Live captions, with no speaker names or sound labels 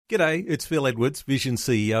G'day, it's Phil Edwards, Vision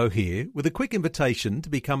CEO here, with a quick invitation to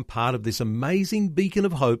become part of this amazing beacon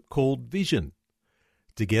of hope called Vision.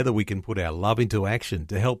 Together we can put our love into action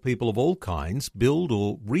to help people of all kinds build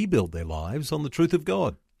or rebuild their lives on the truth of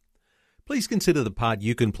God. Please consider the part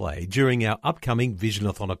you can play during our upcoming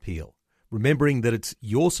Visionathon appeal, remembering that it's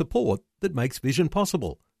your support that makes Vision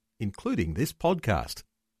possible, including this podcast.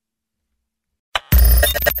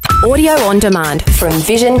 Audio on demand from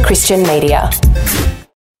Vision Christian Media.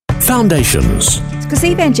 Foundations. It's because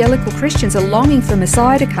evangelical Christians are longing for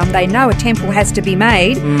Messiah to come. They know a temple has to be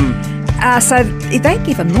made. So they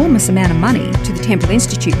give enormous amount of money to the Temple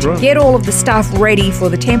Institute to get all of the stuff ready for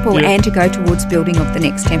the temple and to go towards building of the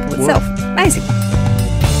next temple itself. Amazing.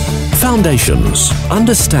 Foundations.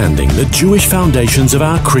 Understanding the Jewish foundations of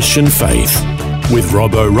our Christian faith. With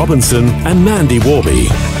Robbo Robinson and Mandy Warby.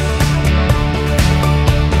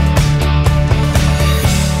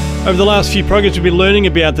 Over the last few programs, we've been learning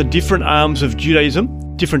about the different arms of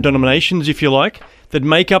Judaism, different denominations, if you like, that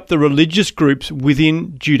make up the religious groups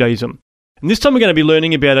within Judaism. And this time we're going to be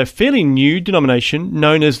learning about a fairly new denomination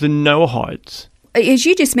known as the Noahides. As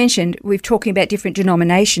you just mentioned, we're talking about different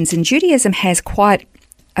denominations, and Judaism has quite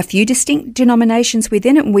a few distinct denominations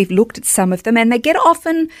within it, and we've looked at some of them, and they get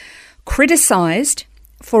often criticised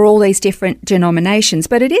for all these different denominations.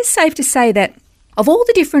 But it is safe to say that of all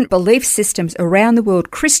the different belief systems around the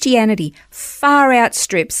world, Christianity far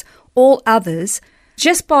outstrips all others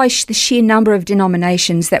just by the sheer number of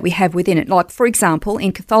denominations that we have within it. Like, for example,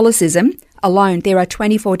 in Catholicism alone, there are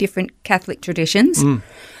 24 different Catholic traditions.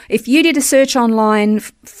 If you did a search online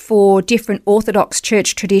for different Orthodox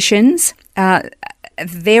church traditions,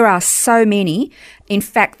 there are so many, in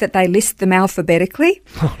fact, that they list them alphabetically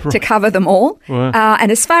to cover them all.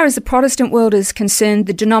 And as far as the Protestant world is concerned,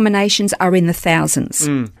 the denominations are in the thousands.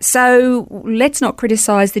 So let's not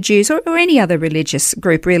criticise the Jews or any other religious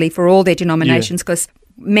group, really, for all their denominations, because,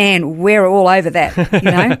 man, we're all over that,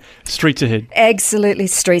 you know. Streets ahead. Absolutely,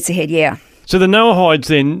 streets ahead, yeah. So the Noahides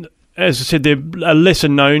then, as I said, they're a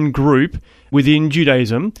lesser-known group within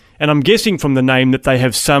Judaism, and I'm guessing from the name that they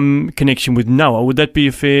have some connection with Noah. Would that be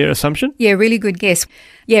a fair assumption? Yeah, really good guess.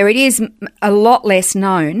 Yeah, it is a lot less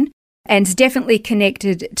known, and it's definitely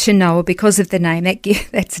connected to Noah because of the name.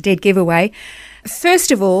 That's a dead giveaway.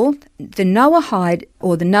 First of all, the Noahide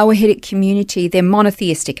or the Noahidic community, they're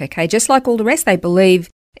monotheistic, okay? Just like all the rest, they believe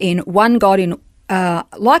in one God,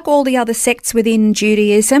 like all the other sects within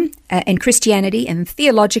Judaism and Christianity, and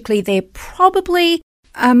theologically they're probably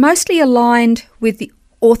mostly aligned with the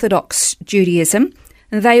Orthodox Judaism.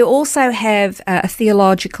 They also have a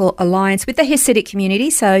theological alliance with the Hasidic community,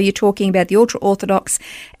 so you're talking about the ultra-Orthodox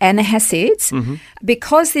and the Hasids.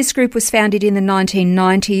 Because this group was founded in the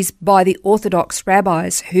 1990s by the Orthodox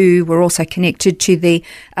rabbis who were also connected to the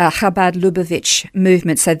Chabad-Lubavitch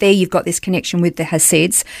movement, so there you've got this connection with the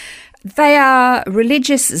Hasids. They are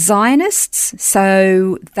religious Zionists,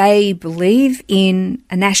 so they believe in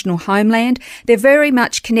a national homeland. They're very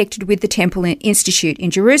much connected with the Temple Institute in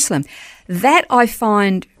Jerusalem. That I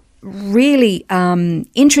find really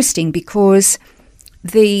interesting because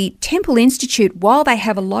the Temple Institute, while they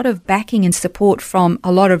have a lot of backing and support from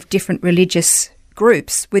a lot of different religious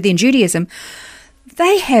groups within Judaism,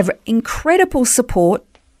 they have incredible support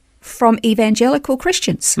from evangelical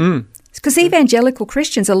Christians. Because evangelical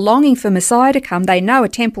Christians are longing for Messiah to come. They know a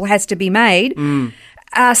temple has to be made.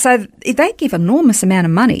 So they give enormous amount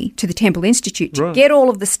of money to the Temple Institute to get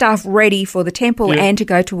all of the stuff ready for the temple and to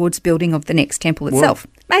go towards building of the next temple itself.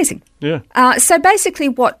 Amazing. So basically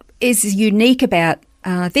what is unique about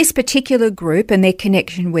this particular group and their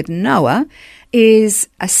connection with Noah is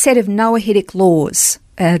a set of Noahidic laws.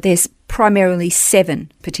 There's primarily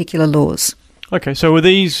 7 particular laws. Okay, so were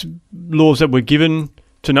these laws that were given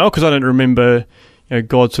to Noah? Because I don't remember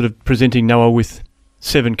God sort of presenting Noah with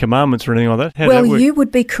 7 commandments or anything like that. Well, you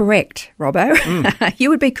would be correct, Robbo. You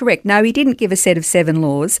would be correct. No, he didn't give a set of 7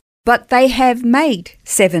 laws, but they have made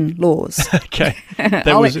 7 laws. Okay.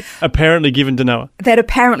 That was apparently given to Noah. That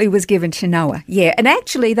apparently was given to Noah, yeah. And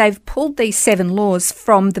actually they've pulled these 7 laws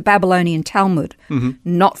from the Babylonian Talmud,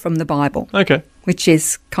 not from the Bible. Okay. Which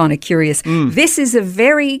is kind of curious. This is a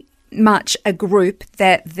very much a group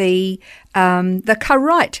that the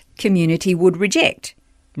Karaite community would reject.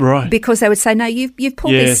 Right. Because they would say, no, you've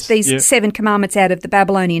pulled these 7 commandments out of the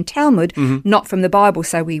Babylonian Talmud, not from the Bible,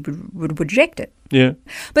 so we would reject it. Yeah.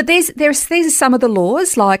 But these are some of the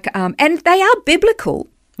laws, like, and they are biblical.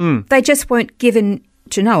 They just weren't given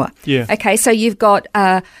to Noah. Yeah. Okay, so you've got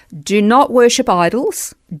do not worship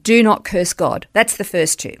idols, do not curse God. That's the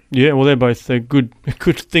first 2. Yeah, well, they're both good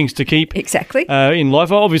things to keep. Exactly. In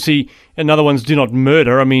life. Obviously, another one's do not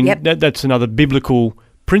murder. I mean, that's another biblical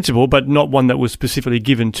principle, but not one that was specifically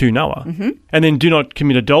given to Noah. Mm-hmm. And then do not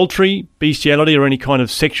commit adultery, bestiality, or any kind of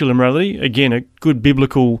sexual immorality. Again, a good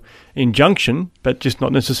biblical injunction, but just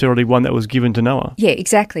not necessarily one that was given to Noah. Yeah,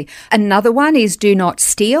 exactly. Another one is do not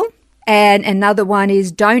steal. And another one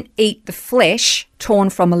is don't eat the flesh torn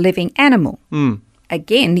from a living animal.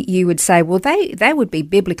 Again, you would say, well, they would be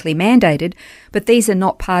biblically mandated, but these are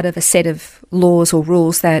not part of a set of laws or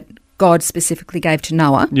rules that God specifically gave to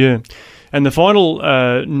Noah. Yeah. And the final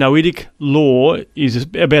Noahic law is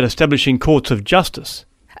about establishing courts of justice.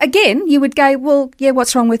 Again, you would go, well, yeah,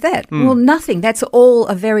 what's wrong with that? Well, nothing. That's all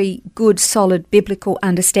a very good, solid biblical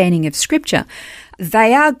understanding of Scripture.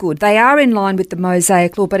 They are good. They are in line with the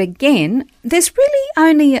Mosaic law. But again, there's really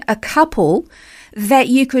only a couple that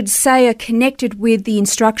you could say are connected with the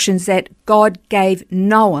instructions that God gave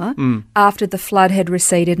Noah after the flood had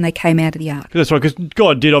receded and they came out of the ark. That's right, because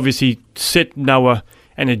God did obviously set Noah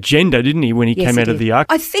an agenda, didn't he, when he came out of the ark?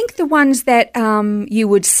 I think the ones that you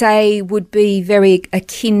would say would be very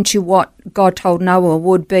akin to what God told Noah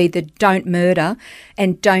would be the don't murder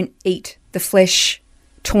and don't eat the flesh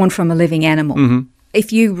torn from a living animal,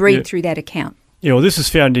 if you read through that account. Yeah, well, this is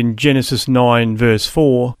found in Genesis 9, verse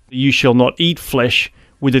 4. You shall not eat flesh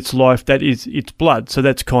with its life, that is its blood. So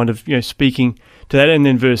that's kind of, speaking to that. And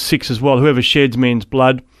then verse 6 as well. Whoever sheds man's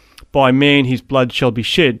blood, by man his blood shall be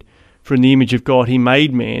shed. For in the image of God he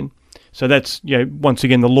made man. So that's, once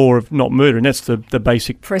again, the law of not murder. And that's the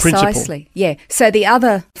basic principle. Precisely, yeah. So the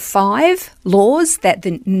other 5 laws that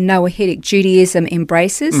the Noahic Judaism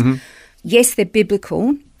embraces, yes, they're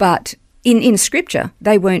biblical, but in Scripture,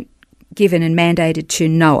 they weren't given and mandated to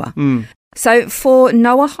Noah. So for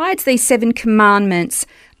Noahites, these 7 commandments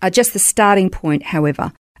are just the starting point,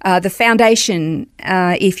 however. The foundation,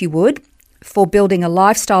 if you would, for building a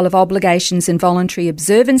lifestyle of obligations and voluntary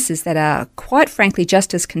observances that are, quite frankly,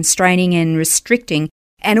 just as constraining and restricting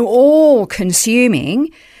and all-consuming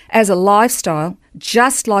as a lifestyle,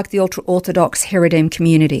 just like the ultra-Orthodox Haredim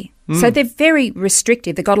community. So they're very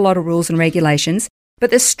restrictive. They've got a lot of rules and regulations. But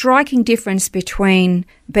the striking difference between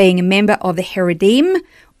being a member of the Haredim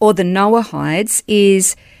or the Noahites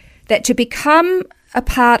is that to become a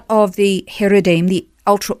part of the Haredim, the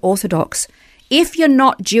ultra-Orthodox, if you're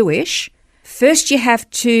not Jewish, first you have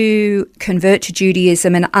to convert to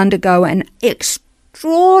Judaism and undergo an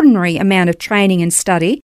extraordinary amount of training and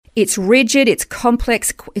study. It's rigid, it's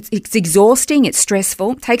complex, it's exhausting, it's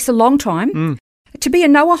stressful, it takes a long time. To be a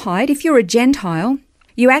Noahide, if you're a Gentile,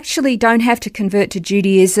 you actually don't have to convert to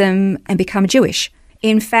Judaism and become Jewish.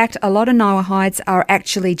 In fact, a lot of Noahides are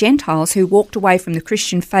actually Gentiles who walked away from the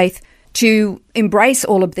Christian faith to embrace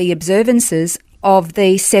all of the observances of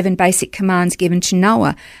the 7 basic commands given to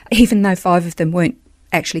Noah, even though 5 of them weren't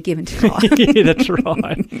actually given to Noah. Yeah, that's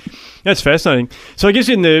right. That's fascinating. So I guess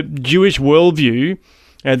in the Jewish worldview,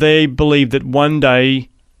 they believe that one day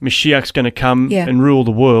Mashiach's going to come and rule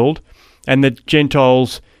the world, and that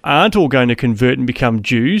Gentiles aren't all going to convert and become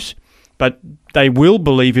Jews, but they will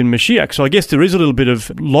believe in Mashiach. So I guess there is a little bit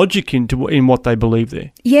of logic in what they believe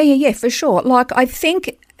there. Yeah, for sure. Like, I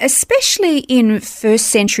think, especially in first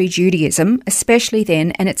century Judaism, especially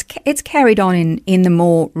then, and it's carried on in the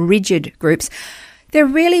more rigid groups, there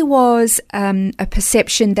really was a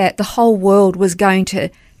perception that the whole world was going to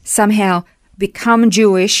somehow become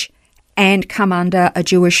Jewish and come under a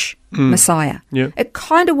Jewish Messiah. Yeah. It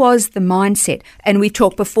kind of was the mindset. And we've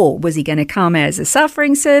talked before, was he going to come as a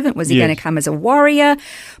suffering servant? Was he going to come as a warrior?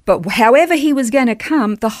 But however he was going to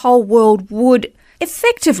come, the whole world would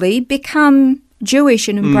effectively become Jewish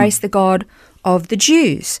and embrace the God of the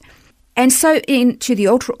Jews. And so to the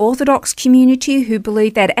ultra-Orthodox community who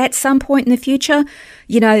believe that at some point in the future,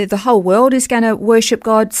 the whole world is going to worship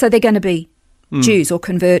God, so they're going to be Jews or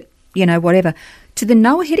convert, whatever. To the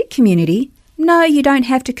Noahitic community, no, you don't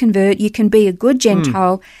have to convert. You can be a good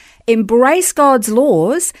Gentile, embrace God's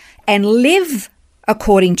laws and live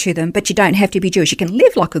according to them, but you don't have to be Jewish. You can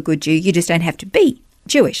live like a good Jew, you just don't have to be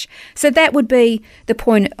Jewish. So that would be the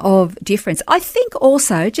point of difference. I think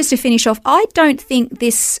also, just to finish off, I don't think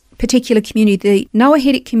this particular community, the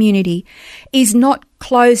Noahitic community, is not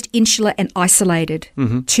closed, insular and isolated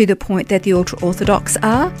to the point that the ultra-Orthodox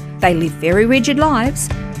are. They live very rigid lives,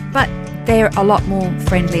 but they're a lot more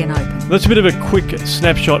friendly and open. That's a bit of a quick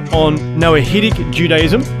snapshot on Noahitic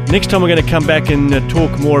Judaism. Next time we're going to come back and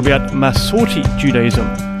talk more about Masorti Judaism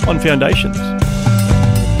on Foundations.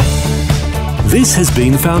 This has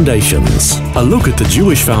been Foundations, a look at the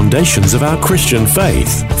Jewish foundations of our Christian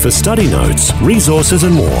faith. For study notes, resources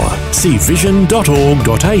and more, see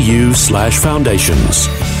vision.org.au/foundations.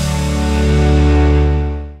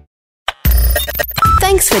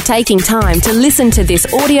 Thanks for taking time to listen to this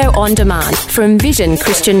audio on demand from Vision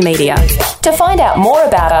Christian Media. To find out more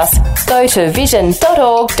about us, go to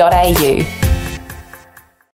vision.org.au.